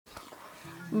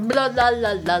Blah, blah,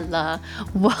 blah, blah, blah.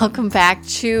 Welcome back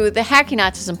to the Hacking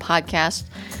Autism Podcast.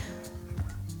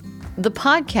 The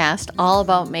podcast all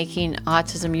about making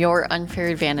autism your unfair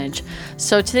advantage.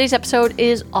 So today's episode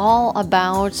is all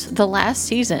about the last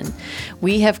season.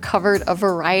 We have covered a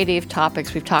variety of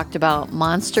topics. We've talked about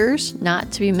monsters,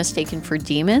 not to be mistaken for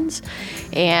demons.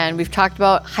 And we've talked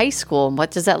about high school and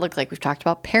what does that look like. We've talked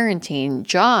about parenting,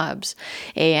 jobs,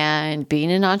 and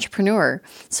being an entrepreneur.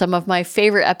 Some of my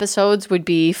favorite episodes would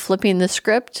be Flipping the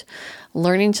Script,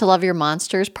 Learning to Love Your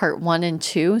Monsters, part 1 and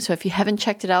 2. So if you haven't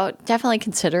checked it out, definitely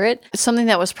consider it. Something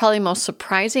that was probably most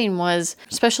surprising was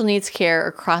special needs care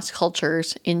across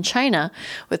cultures in China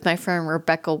with my friend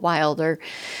Rebecca Wilder.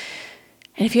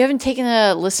 And if you haven't taken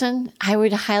a listen, I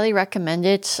would highly recommend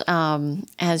it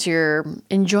as you're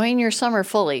enjoying your summer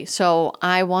fully. So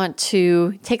I want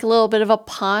to take a little bit of a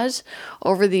pause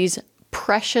over these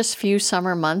precious few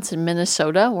summer months in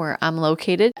Minnesota, where I'm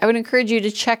located. I would encourage you to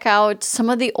check out some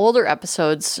of the older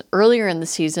episodes earlier in the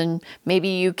season. Maybe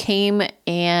you came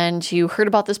and you heard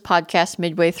about this podcast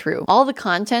midway through. All the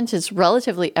content is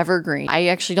relatively evergreen. I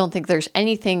actually don't think there's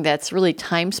anything that's really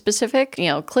time specific.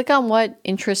 Click on what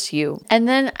interests you. And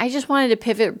then I just wanted to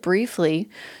pivot briefly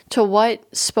to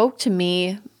what spoke to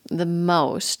me the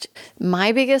most.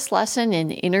 My biggest lesson in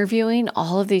interviewing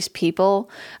all of these people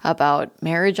about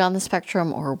marriage on the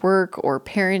spectrum or work or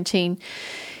parenting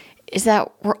is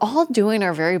that we're all doing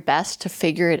our very best to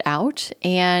figure it out,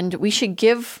 and we should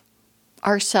give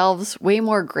ourselves way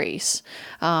more grace.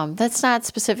 That's not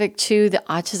specific to the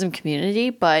autism community,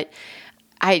 but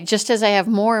as I have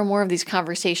more and more of these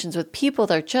conversations with people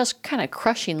that are just kind of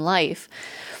crushing life,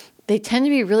 they tend to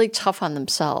be really tough on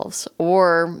themselves,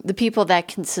 or the people that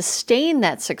can sustain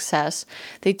that success,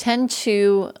 they tend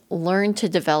to learn to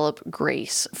develop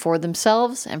grace for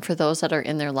themselves and for those that are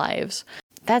in their lives.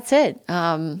 That's it.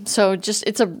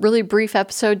 It's a really brief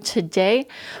episode today,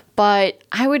 but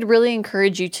I would really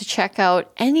encourage you to check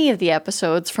out any of the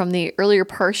episodes from the earlier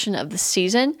portion of the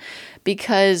season,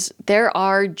 because there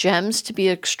are gems to be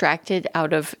extracted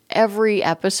out of every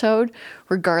episode,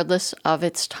 regardless of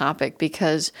its topic,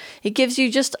 because it gives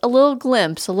you just a little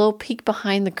glimpse, a little peek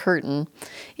behind the curtain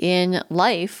in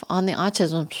life on the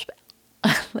autism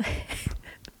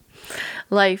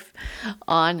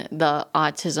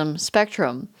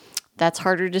spectrum. That's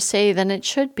harder to say than it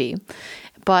should be,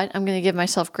 but I'm going to give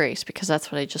myself grace because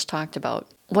that's what I just talked about.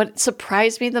 What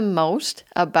surprised me the most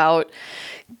about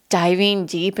diving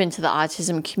deep into the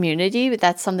autism community,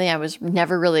 that's something I was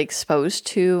never really exposed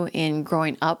to in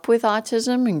growing up with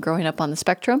autism and growing up on the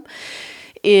spectrum,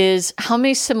 is how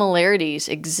many similarities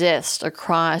exist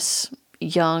across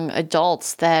young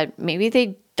adults that maybe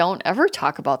they don't ever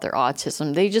talk about their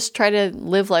autism. They just try to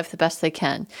live life the best they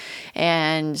can.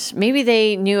 And maybe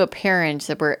they knew a parent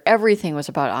where everything was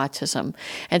about autism.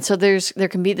 And so there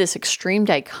can be this extreme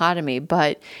dichotomy,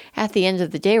 but at the end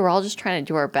of the day, we're all just trying to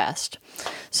do our best.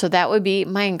 So that would be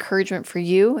my encouragement for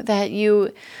you, that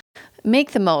you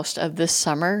make the most of this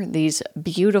summer, these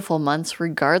beautiful months,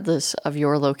 regardless of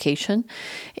your location,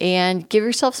 and give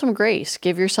yourself some grace.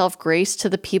 Give yourself grace to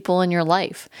the people in your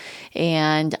life.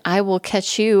 And I will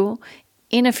catch you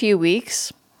in a few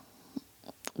weeks.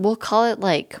 We'll call it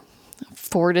like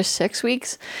 4 to 6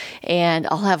 weeks, and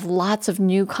I'll have lots of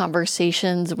new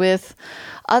conversations with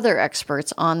other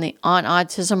experts on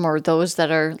autism or those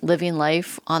that are living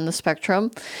life on the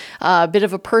spectrum. A bit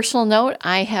of a personal note,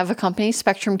 I have a company,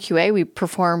 Spectrum QA. We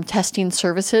perform testing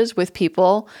services with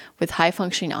people with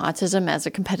high-functioning autism as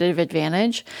a competitive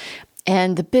advantage.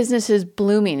 And the business is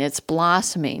blooming, it's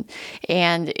blossoming,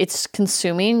 and it's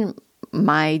consuming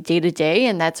my day-to-day,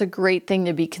 and that's a great thing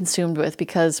to be consumed with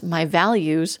because my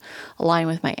values align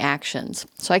with my actions.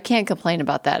 So I can't complain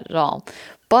about that at all.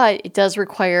 But it does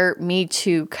require me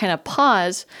to kind of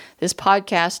pause this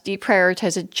podcast,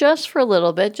 deprioritize it just for a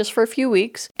little bit, just for a few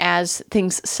weeks, as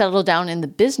things settle down in the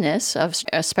business of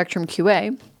Spectrum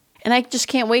QA. And I just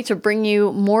can't wait to bring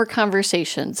you more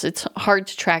conversations. It's hard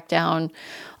to track down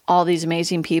all these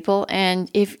amazing people. And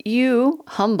if you,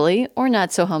 humbly or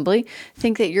not so humbly,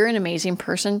 think that you're an amazing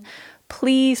person,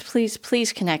 please, please,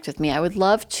 please connect with me. I would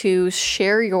love to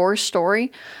share your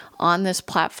story on this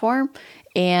platform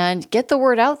and get the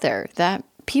word out there that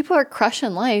people are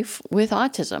crushing life with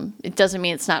autism. It doesn't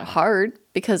mean it's not hard,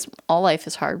 because all life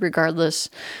is hard, regardless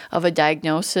of a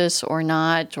diagnosis or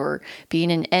not, or being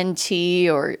an NT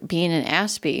or being an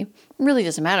ASPE. It really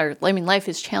doesn't matter. I mean, life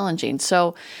is challenging.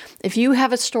 So if you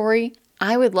have a story,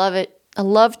 I would love it I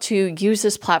love to use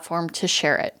this platform to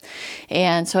share it.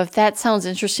 And so if that sounds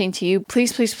interesting to you,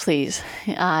 please, please, please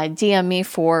DM me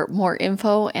for more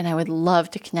info, and I would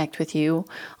love to connect with you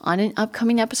on an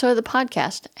upcoming episode of the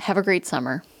podcast. Have a great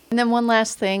summer. And then one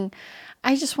last thing,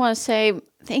 I just want to say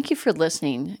thank you for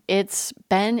listening. It's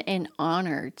been an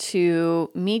honor to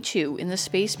meet you in the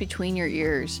space between your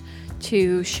ears,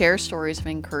 to share stories of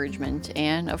encouragement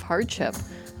and of hardship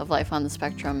of life on the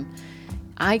spectrum.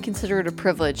 I consider it a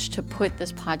privilege to put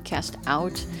this podcast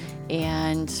out,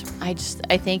 and I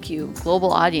thank you,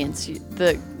 global audience.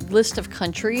 The list of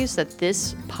countries that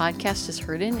this podcast is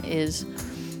heard in is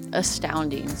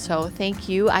astounding. So thank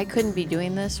you. I couldn't be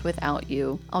doing this without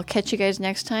you. I'll catch you guys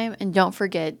next time, and don't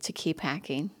forget to keep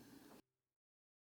hacking.